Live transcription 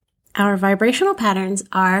Our vibrational patterns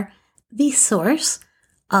are the source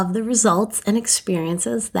of the results and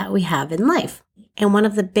experiences that we have in life. And one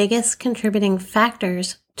of the biggest contributing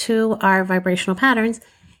factors to our vibrational patterns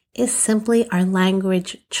is simply our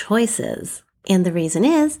language choices. And the reason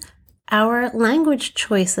is our language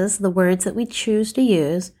choices, the words that we choose to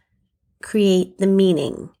use, create the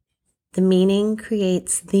meaning. The meaning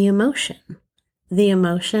creates the emotion. The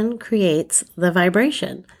emotion creates the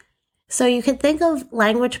vibration. So you can think of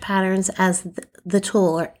language patterns as the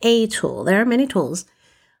tool or a tool. There are many tools.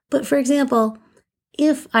 But for example,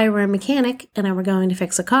 if I were a mechanic and I were going to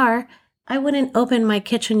fix a car, I wouldn't open my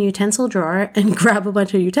kitchen utensil drawer and grab a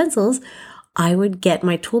bunch of utensils. I would get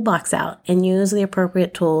my toolbox out and use the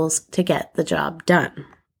appropriate tools to get the job done.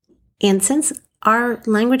 And since our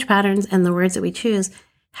language patterns and the words that we choose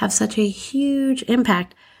have such a huge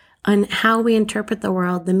impact on how we interpret the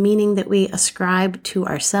world, the meaning that we ascribe to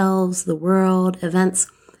ourselves, the world, events,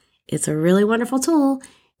 it's a really wonderful tool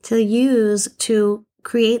to use to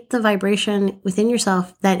create the vibration within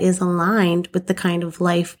yourself that is aligned with the kind of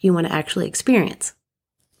life you want to actually experience.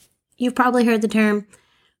 You've probably heard the term,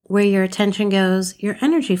 where your attention goes, your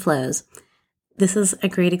energy flows. This is a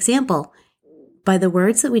great example. By the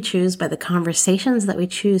words that we choose, by the conversations that we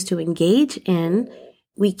choose to engage in,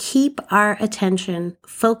 we keep our attention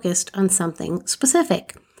focused on something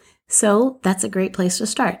specific. So that's a great place to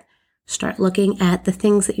start. Start looking at the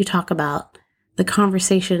things that you talk about, the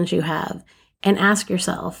conversations you have, and ask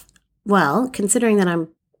yourself, well, considering that I'm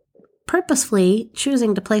purposefully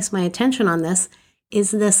choosing to place my attention on this,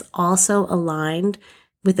 is this also aligned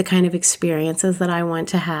with the kind of experiences that I want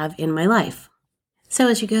to have in my life? So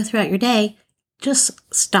as you go throughout your day,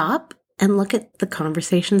 just stop and look at the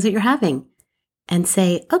conversations that you're having and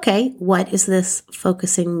say, okay, what is this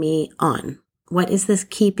focusing me on? What is this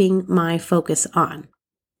keeping my focus on?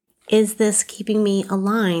 Is this keeping me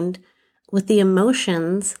aligned with the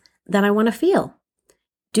emotions that I want to feel?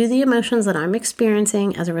 Do the emotions that I'm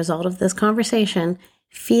experiencing as a result of this conversation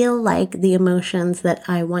feel like the emotions that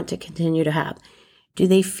I want to continue to have? Do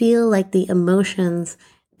they feel like the emotions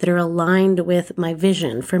that are aligned with my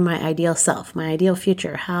vision for my ideal self, my ideal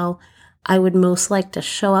future, how I would most like to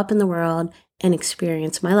show up in the world and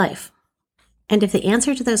experience my life? And if the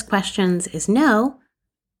answer to those questions is no,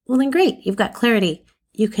 well then great, you've got clarity.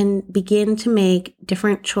 You can begin to make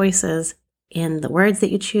different choices in the words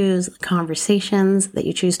that you choose, the conversations that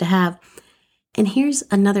you choose to have. And here's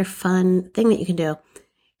another fun thing that you can do.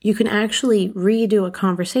 You can actually redo a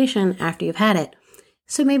conversation after you've had it.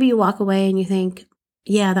 So maybe you walk away and you think,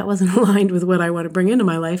 yeah, that wasn't aligned with what I want to bring into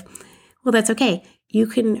my life. Well, that's okay. You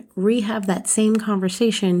can rehave that same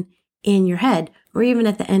conversation in your head, or even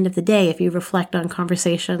at the end of the day, if you reflect on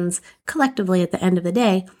conversations collectively at the end of the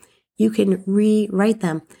day, you can rewrite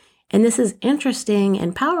them. And this is interesting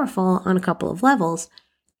and powerful on a couple of levels.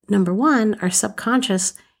 Number one, our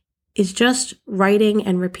subconscious is just writing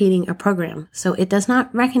and repeating a program. So it does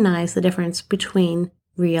not recognize the difference between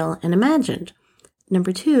real and imagined.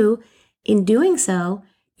 Number two, in doing so,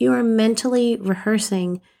 you are mentally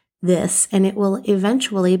rehearsing this, and it will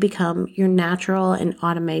eventually become your natural and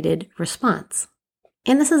automated response.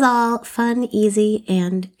 And this is all fun, easy,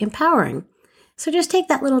 and empowering. So just take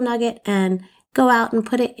that little nugget and go out and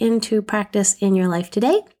put it into practice in your life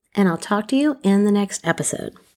today, and I'll talk to you in the next episode.